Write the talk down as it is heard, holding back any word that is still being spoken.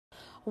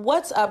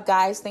What's up,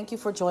 guys? Thank you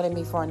for joining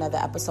me for another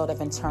episode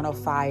of Internal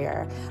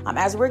Fire.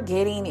 As we're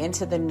getting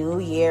into the new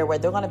year, where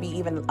there are going to be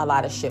even a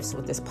lot of shifts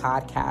with this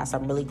podcast,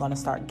 I'm really going to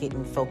start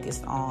getting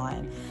focused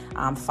on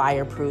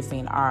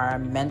fireproofing our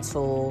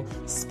mental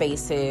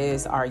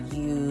spaces, our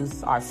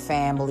youth, our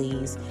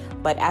families.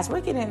 But as we're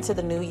getting into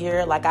the new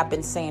year, like I've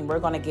been saying, we're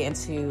going to get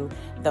into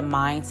the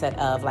mindset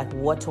of like,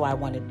 what do I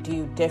want to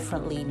do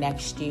differently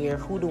next year?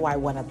 Who do I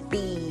want to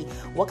be?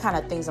 What kind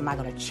of things am I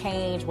going to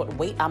change? What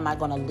weight am I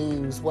going to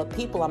lose? What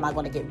people am I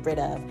going to get rid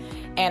of?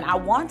 And I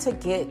want to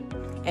get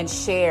and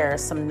share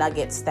some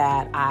nuggets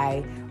that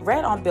I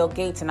read on Bill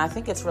Gates. And I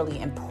think it's really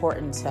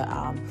important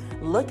to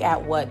look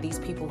at what these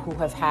people who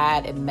have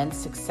had immense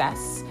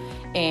success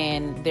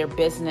in their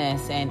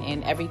business and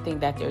in everything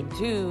that they're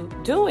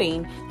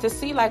doing to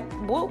see like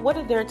what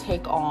is their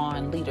take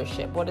on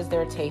leadership? What is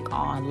their take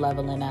on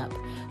leveling up?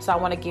 So I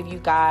want to give you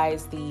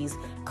guys these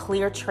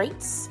clear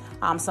traits,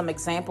 some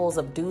examples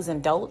of do's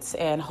and don'ts,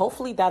 and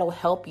hopefully that'll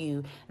help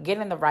you get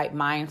in the right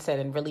mindset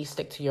and really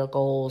stick to your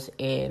goals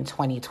in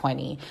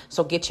 2020.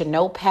 So get your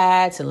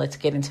notepads and let's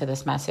get into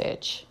this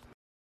message.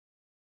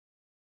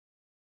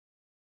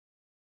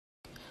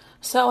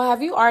 So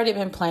have you already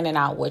been planning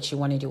out what you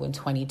want to do in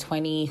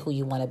 2020, who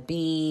you want to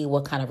be,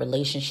 what kind of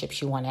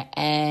relationships you want to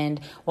end,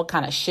 what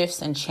kind of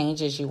shifts and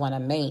changes you want to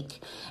make?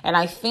 And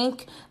I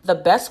think the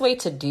best way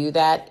to do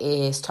that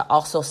is to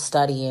also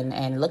study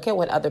and look at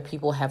what other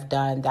people have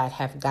done that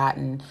have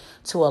gotten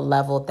to a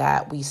level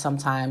that we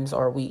sometimes,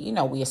 or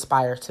we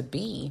aspire to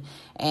be.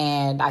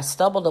 And I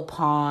stumbled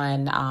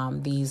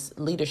upon these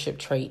leadership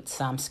traits,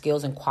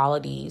 skills and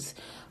qualities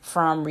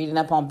from reading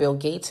up on Bill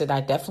Gates that I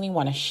definitely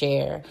want to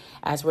share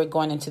as we're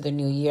going into the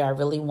new year. I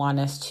really want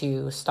us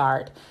to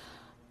start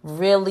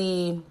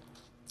really,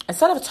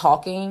 instead of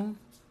talking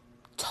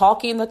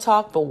the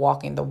talk, but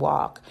walking the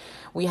walk.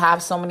 We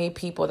have so many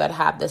people that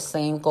have the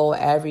same goal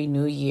every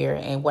new year,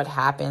 and what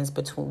happens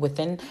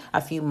within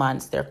a few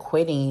months, they're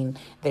quitting,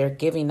 they're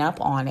giving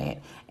up on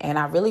it. And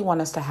I really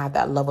want us to have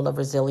that level of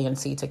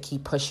resiliency to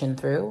keep pushing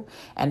through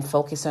and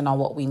focusing on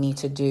what we need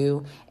to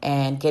do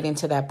and getting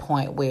to that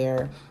point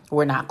where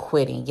we're not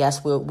quitting.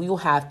 Yes, we will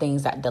have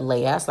things that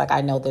delay us. Like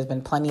I know there's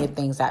been plenty of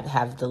things that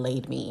have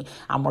delayed me.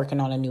 I'm working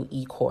on a new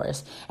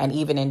e-course. And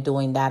even in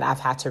doing that,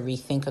 I've had to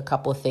rethink a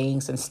couple of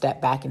things and step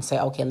back and say,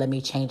 okay, let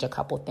me change a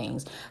couple of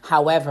things.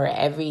 However,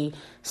 every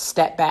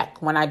step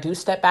back, when I do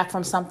step back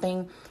from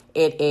something,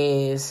 it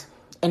is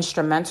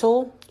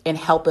instrumental in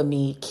helping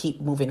me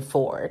keep moving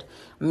forward.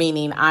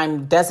 Meaning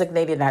I'm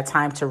designating that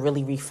time to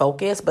really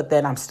refocus, but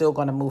then I'm still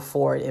going to move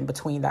forward in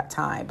between that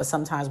time. But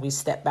sometimes we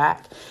step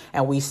back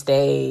and we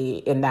stay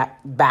in that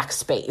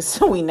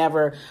backspace. We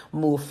never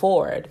move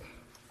forward.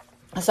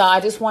 So I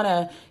just want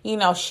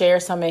to,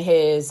 share some of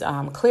his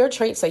clear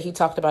traits that he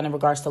talked about in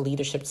regards to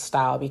leadership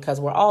style,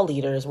 because we're all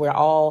leaders. We're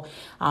all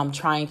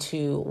trying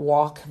to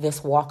walk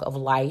this walk of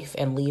life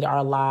and lead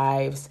our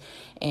lives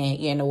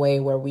in a way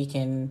where we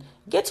can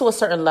get to a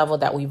certain level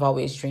that we've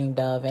always dreamed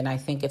of. And I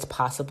think it's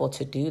possible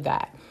to do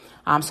that.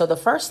 So the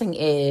first thing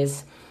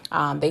is,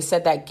 they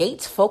said that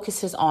Gates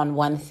focuses on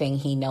one thing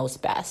he knows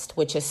best,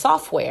 which is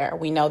software.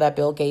 We know that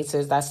Bill Gates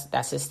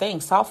that's his thing,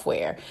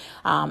 software.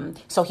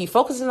 So he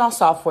focuses on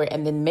software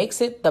and then makes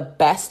it the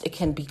best it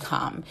can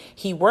become.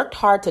 He worked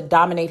hard to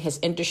dominate his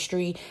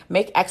industry,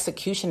 make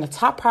execution a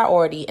top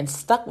priority, and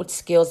stuck with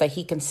skills that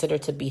he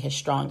considered to be his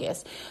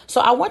strongest.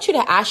 So I want you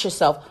to ask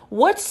yourself,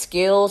 what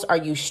skills are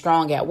you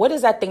strong at? What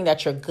is that thing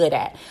that you're good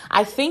at?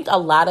 I think a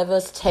lot of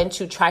us tend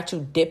to try to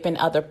dip in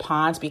other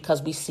ponds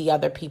because we see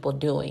other people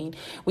doing.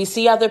 We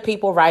see other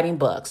people writing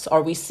books,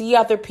 or we see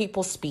other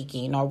people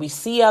speaking, or we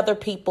see other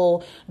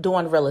people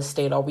doing real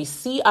estate, or we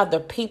see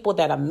other people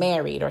that are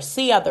married, or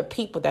see other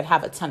people that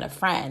have a ton of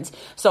friends.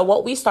 So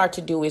what we start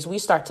to do is we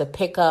start to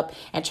pick up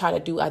and try to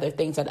do other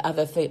things that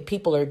other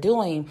people are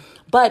doing.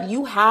 But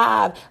you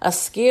have a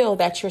skill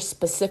that you're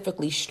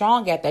specifically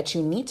strong at that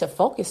you need to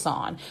focus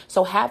on.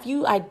 So have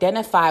you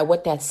identified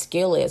what that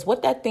skill is,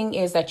 what that thing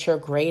is that you're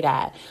great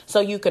at, so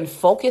you can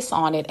focus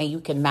on it and you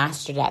can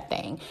master that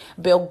thing.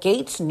 Bill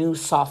Gates knew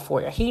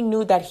software. He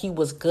knew that he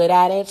was good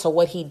at it. So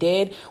what he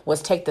did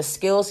was take the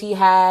skills he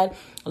had,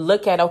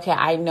 look at, okay,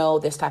 I know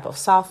this type of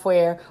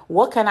software.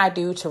 What can I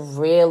do to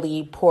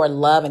really pour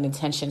love and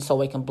attention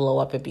so it can blow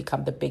up and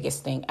become the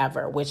biggest thing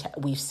ever, which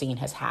we've seen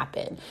has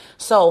happened.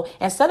 So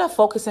instead of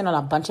focusing on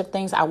a bunch of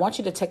things, I want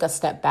you to take a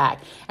step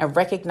back and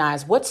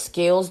recognize, what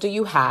skills do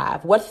you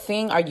have? What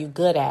thing are you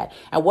good at?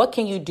 And what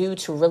can you do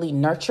to really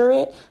nurture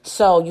it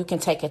so you can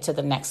take it to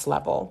the next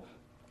level?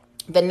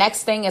 The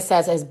next thing it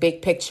says is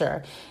big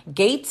picture.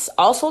 Gates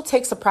also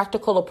takes a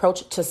practical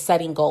approach to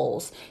setting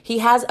goals. He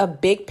has a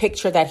big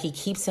picture that he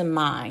keeps in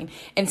mind.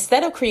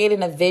 Instead of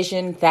creating a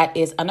vision that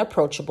is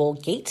unapproachable,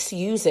 Gates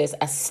uses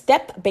a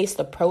step-based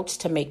approach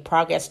to make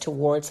progress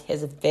towards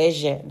his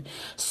vision.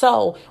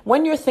 So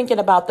when you're thinking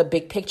about the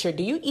big picture,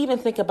 do you even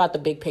think about the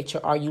big picture?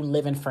 Are you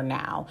living for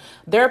now?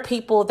 There are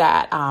people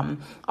that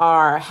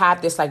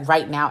have this like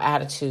right now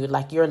attitude,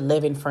 like you're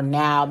living for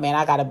now. Man,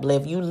 I gotta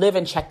live. You live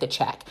and check to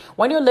check.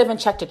 When you're living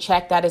living check to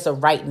check, that is a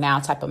right now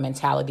type of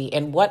mentality.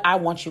 And what I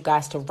want you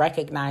guys to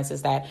recognize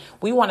is that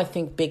we want to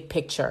think big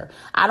picture.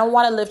 I don't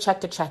want to live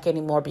check to check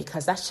anymore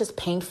because that's just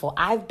painful.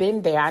 I've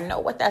been there. I know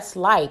what that's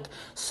like.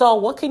 So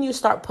what can you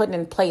start putting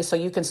in place so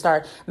you can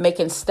start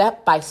making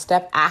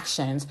step-by-step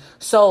actions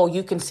so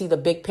you can see the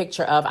big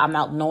picture of I'm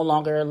not no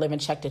longer living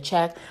check to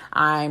check.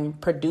 I'm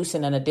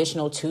producing an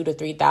additional $2,000 to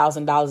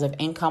 $3,000 of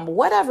income,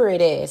 whatever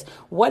it is.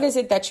 What is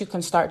it that you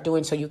can start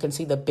doing so you can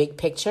see the big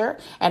picture?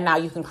 And now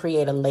you can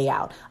create a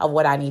layout of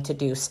what I need to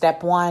do.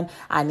 Step one,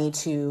 I need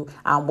to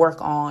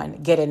work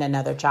on getting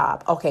another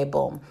job. Okay,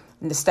 boom.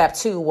 Step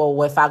two,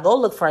 well, if I go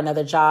look for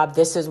another job,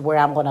 this is where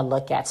I'm going to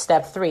look at.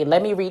 Step three,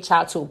 let me reach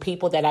out to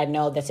people that I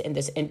know that's in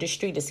this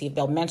industry to see if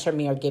they'll mentor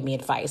me or give me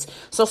advice.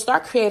 So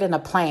start creating a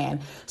plan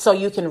so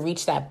you can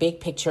reach that big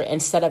picture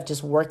instead of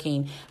just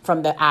working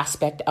from the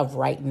aspect of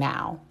right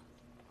now.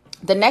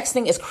 The next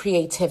thing is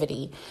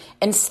creativity.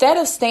 Instead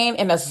of staying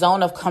in a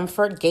zone of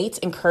comfort, Gates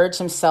encouraged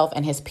himself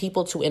and his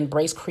people to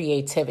embrace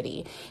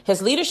creativity.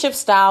 His leadership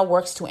style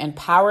works to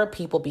empower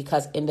people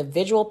because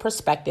individual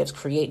perspectives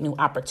create new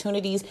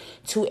opportunities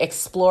to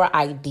explore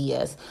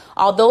ideas.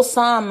 Although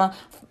some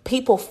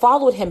people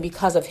followed him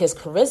because of his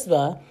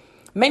charisma,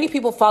 many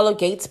people followed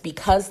Gates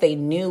because they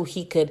knew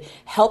he could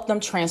help them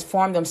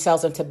transform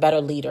themselves into better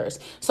leaders.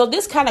 So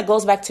this kind of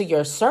goes back to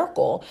your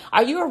circle.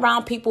 Are you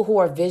around people who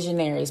are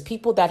visionaries,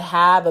 people that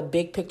have a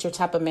big picture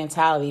type of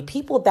mentality,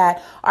 people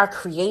that are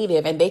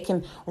creative and they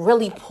can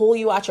really pull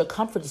you out your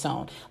comfort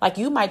zone? Like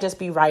you might just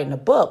be writing a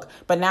book,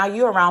 but now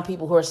you're around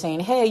people who are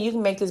saying, hey, you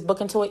can make this book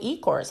into an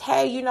e-course.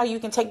 Hey, you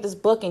can take this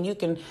book and you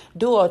can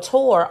do a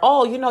tour.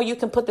 Oh, you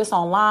can put this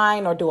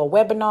online or do a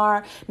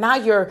webinar. Now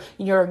your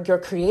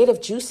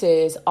creative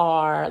juices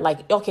are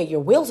like, okay,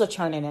 your wheels are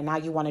turning and now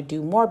you want to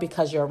do more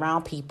because you're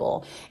around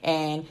people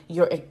and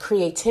your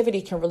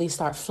creativity can really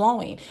start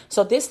flowing.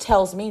 So this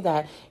tells me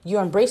that you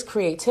embrace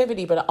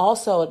creativity, but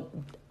also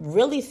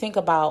really think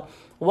about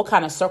what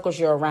kind of circles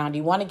you're around.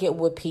 You want to get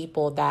with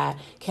people that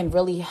can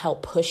really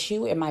help push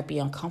you. It might be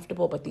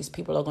uncomfortable, but these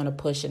people are going to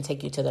push and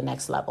take you to the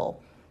next level.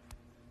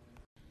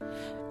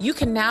 You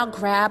can now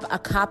grab a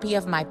copy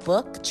of my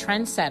book,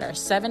 Trendsetter,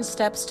 7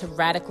 Steps to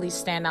Radically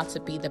Stand Out to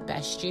Be the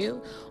Best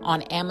You,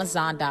 on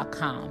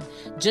Amazon.com.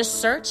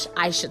 Just search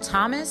Aisha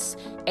Thomas,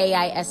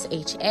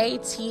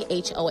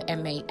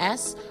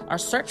 AISHATHOMAS, or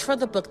search for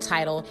the book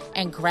title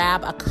and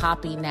grab a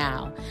copy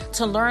now.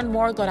 To learn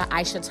more, go to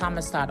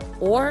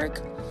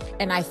aishathomas.org.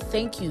 And I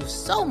thank you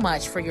so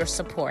much for your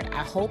support.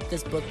 I hope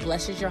this book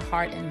blesses your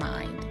heart and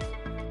mind.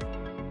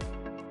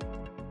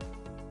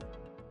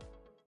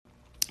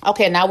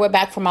 Okay, now we're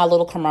back from our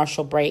little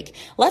commercial break.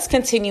 Let's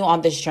continue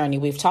on this journey.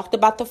 We've talked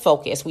about the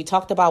focus. We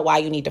talked about why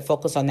you need to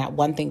focus on that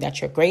one thing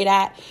that you're great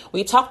at.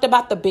 We talked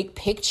about the big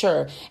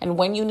picture and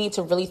when you need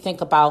to really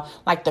think about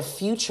like the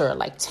future,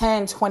 like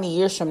 10, 20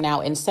 years from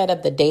now, instead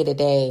of the day to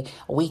day,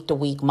 week to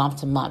week,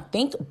 month to month.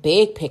 Think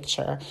big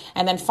picture.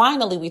 And then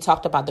finally, we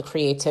talked about the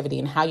creativity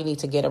and how you need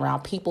to get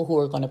around people who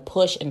are going to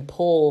push and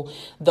pull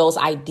those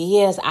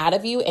ideas out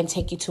of you and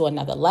take you to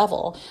another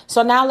level.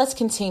 So now let's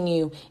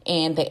continue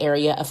in the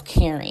area of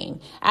caring.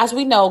 As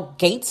we know,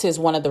 Gates is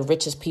one of the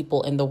richest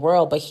people in the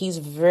world, but he's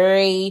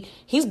big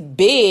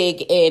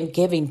in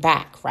giving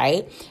back,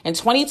 right? In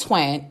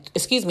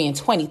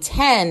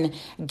 2010,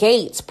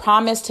 Gates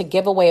promised to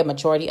give away a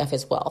majority of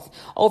his wealth.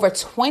 Over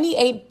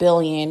 $28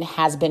 billion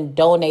has been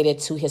donated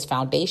to his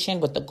foundation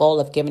with the goal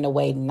of giving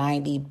away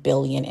 $90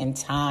 billion in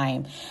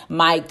time.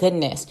 My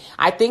goodness.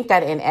 I think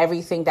that in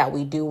everything that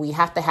we do, we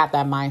have to have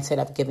that mindset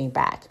of giving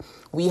back.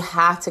 We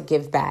have to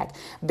give back.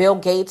 Bill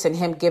Gates and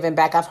him giving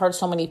back. I've heard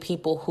so many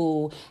people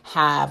who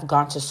have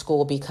gone to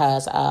school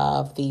because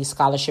of the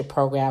scholarship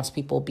programs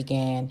people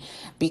began,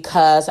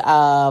 because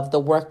of the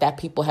work that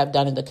people have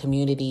done in the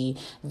community,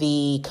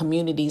 the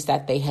communities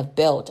that they have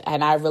built.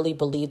 And I really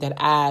believe that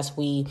as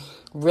we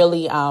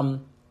really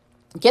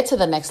get to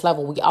the next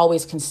level, we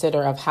always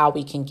consider of how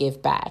we can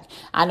give back.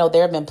 I know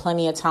there have been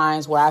plenty of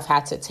times where I've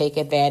had to take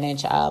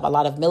advantage of a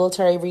lot of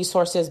military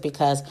resources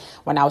because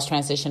when I was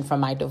transitioned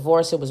from my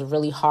divorce, it was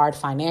really hard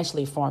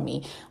financially for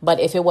me. But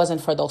if it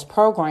wasn't for those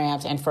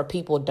programs and for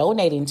people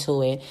donating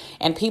to it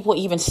and people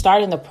even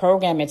starting the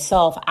program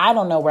itself, I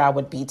don't know where I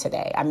would be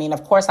today. I mean,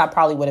 of course, I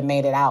probably would have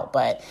made it out,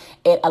 but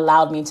it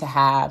allowed me to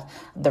have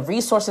the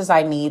resources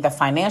I need, the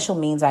financial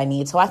means I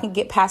need so I can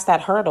get past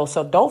that hurdle.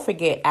 So don't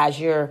forget, as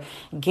you're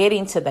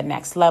getting to the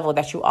next level,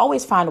 that you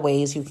always find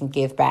ways you can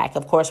give back.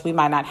 Of course, we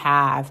might not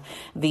have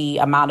the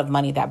amount of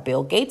money that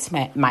Bill Gates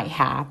might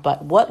have,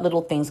 but what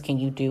little things can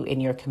you do in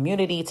your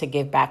community to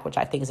give back, which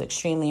I think is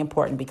extremely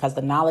important because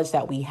the knowledge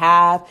that we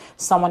have,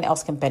 someone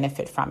else can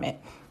benefit from it.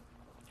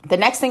 The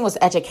next thing was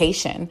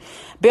education.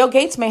 Bill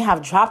Gates may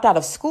have dropped out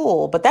of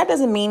school, but that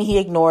doesn't mean he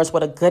ignores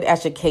what a good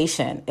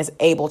education is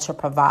able to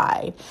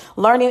provide.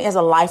 Learning is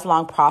a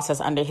lifelong process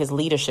under his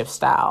leadership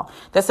style.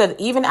 That said,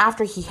 even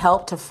after he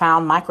helped to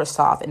found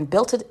Microsoft and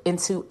built it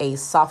into a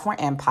software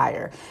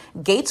empire,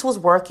 Gates was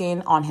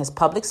working on his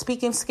public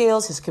speaking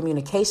skills, his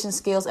communication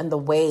skills, and the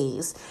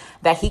ways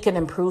that he can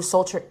improve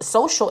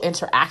social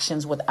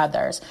interactions with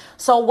others.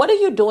 So what are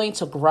you doing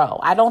to grow?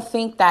 I don't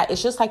think that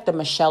it's just like the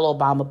Michelle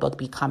Obama book,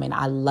 Becoming.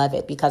 I love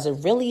it because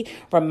it really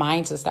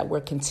reminds us that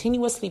we're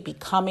continuously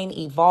becoming,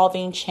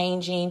 evolving,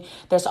 changing.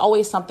 There's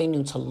always something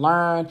new to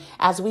learn.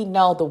 As we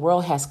know, the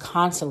world has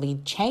constantly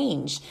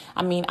changed.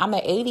 I mean, I'm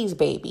an 80s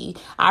baby.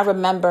 I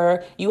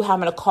remember you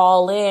having to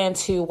call in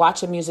to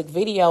watch a music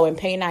video and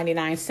pay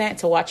 99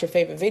 cents to watch your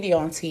favorite video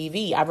on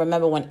TV. I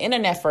remember when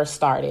internet first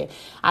started.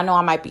 I know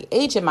I might be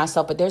aging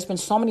myself, but there's been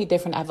so many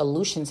different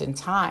evolutions in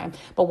time.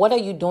 But what are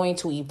you doing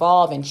to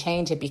evolve and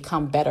change and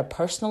become better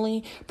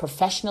personally,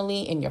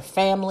 professionally, in your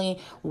family?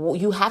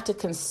 You have to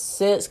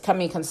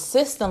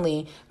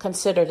consistently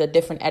consider the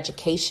different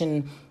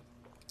education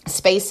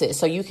spaces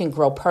so you can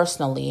grow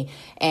personally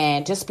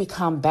and just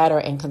become better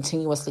and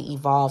continuously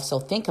evolve. So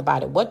think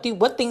about it.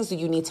 What things do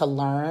you need to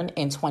learn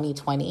in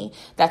 2020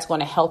 that's going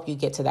to help you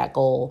get to that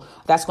goal?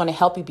 That's going to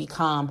help you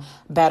become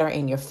better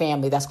in your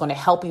family. That's going to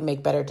help you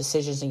make better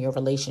decisions in your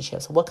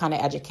relationships. What kind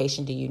of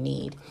education do you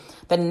need?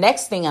 The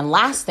next thing and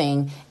last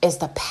thing is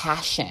the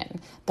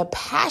passion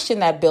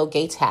that Bill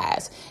Gates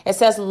has. It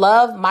says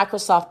love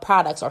Microsoft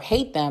products or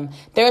hate them.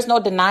 There is no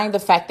denying the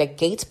fact that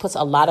Gates puts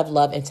a lot of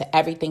love into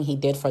everything he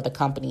did for the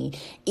company,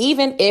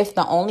 even if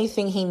the only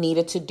thing he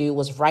needed to do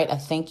was write a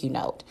thank you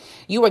note.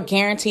 You were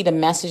guaranteed a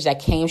message that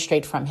came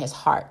straight from his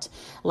heart.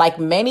 Like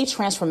many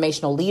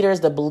transformational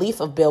leaders, the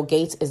belief of Bill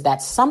Gates is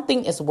that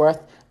something is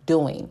worth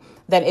doing,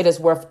 that it is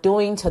worth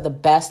doing to the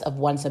best of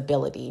one's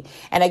ability.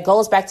 And it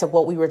goes back to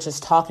what we were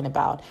just talking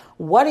about.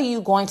 What are you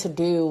going to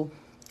do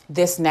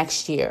this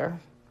next year?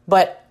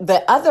 But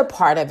the other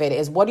part of it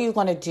is, what are you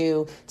going to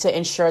do to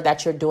ensure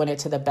that you're doing it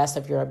to the best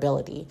of your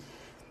ability?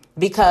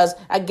 Because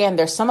again,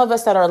 there's some of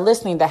us that are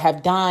listening that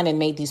have done and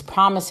made these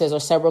promises or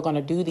said we're going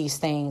to do these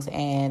things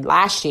and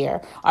last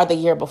year or the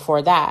year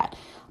before that.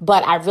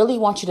 But I really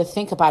want you to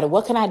think about it.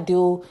 What can I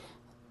do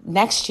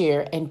next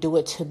year and do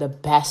it to the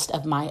best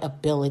of my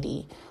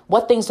ability?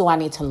 What things do I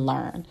need to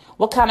learn?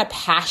 What kind of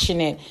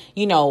passionate,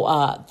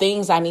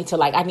 things I need to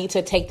like? I need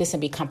to take this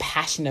and become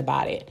passionate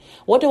about it.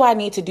 What do I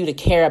need to do to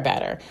care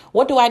better?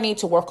 What do I need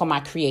to work on my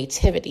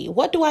creativity?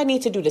 What do I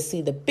need to do to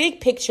see the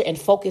big picture and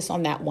focus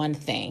on that one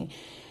thing?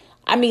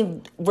 I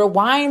mean,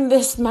 rewind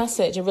this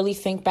message and really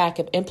think back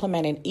of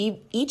implementing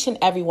each and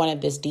every one of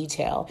this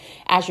detail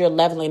as you're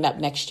leveling up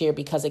next year.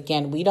 Because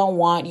again, we don't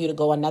want you to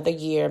go another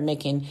year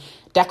making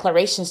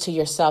declarations to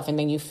yourself and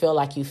then you feel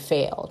like you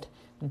failed.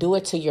 Do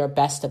it to your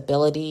best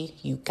ability.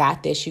 You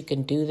got this. You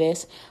can do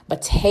this.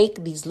 But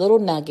take these little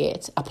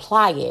nuggets,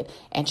 apply it,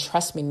 and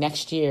trust me,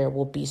 next year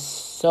will be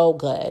so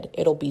good.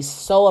 It'll be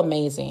so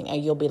amazing.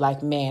 And you'll be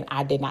like, man,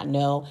 I did not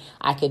know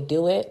I could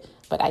do it,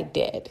 but I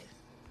did.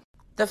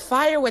 The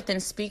fire within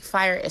Speak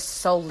Fire is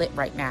so lit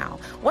right now.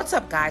 What's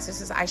up, guys?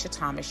 This is Aisha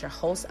Thomas, your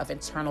host of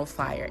Internal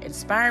Fire,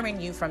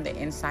 inspiring you from the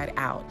inside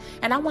out.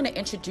 And I want to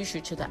introduce you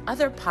to the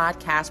other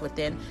podcasts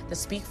within the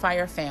Speak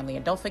Fire family.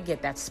 And don't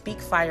forget that Speak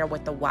Fire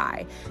with the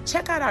Y.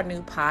 Check out our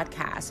new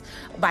podcast.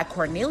 By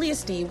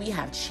Cornelius D, we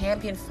have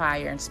Champion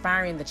Fire,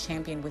 inspiring the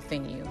champion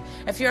within you.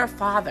 If you're a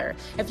father,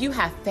 if you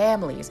have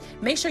families,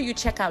 make sure you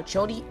check out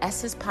Jody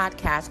S.'s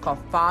podcast called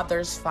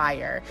Father's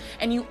Fire.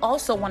 And you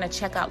also want to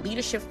check out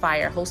Leadership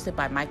Fire, hosted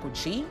by Michael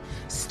G,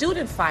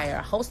 Student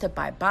Fire, hosted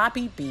by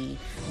Bobby B,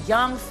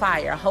 Young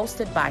Fire,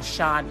 hosted by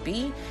Sean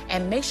B,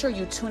 and make sure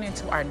you tune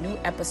into our new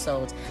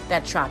episodes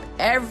that drop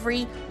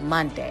every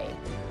Monday.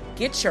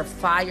 Get your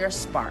fire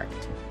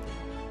sparked.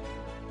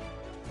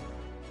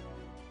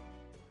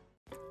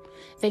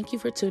 Thank you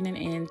for tuning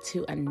in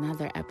to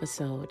another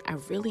episode. I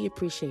really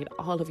appreciate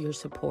all of your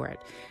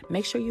support.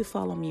 Make sure you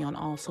follow me on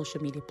all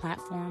social media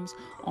platforms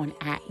on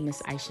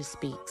 @Miss Aisha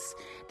Speaks.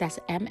 That's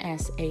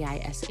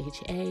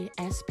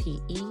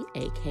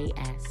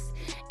MSAISHASPEAKS.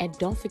 And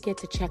don't forget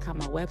to check out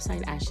my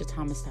website,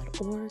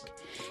 AishaThomas.org.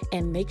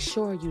 And make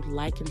sure you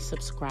like and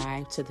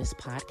subscribe to this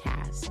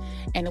podcast.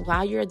 And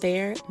while you're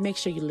there, make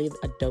sure you leave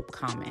a dope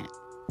comment.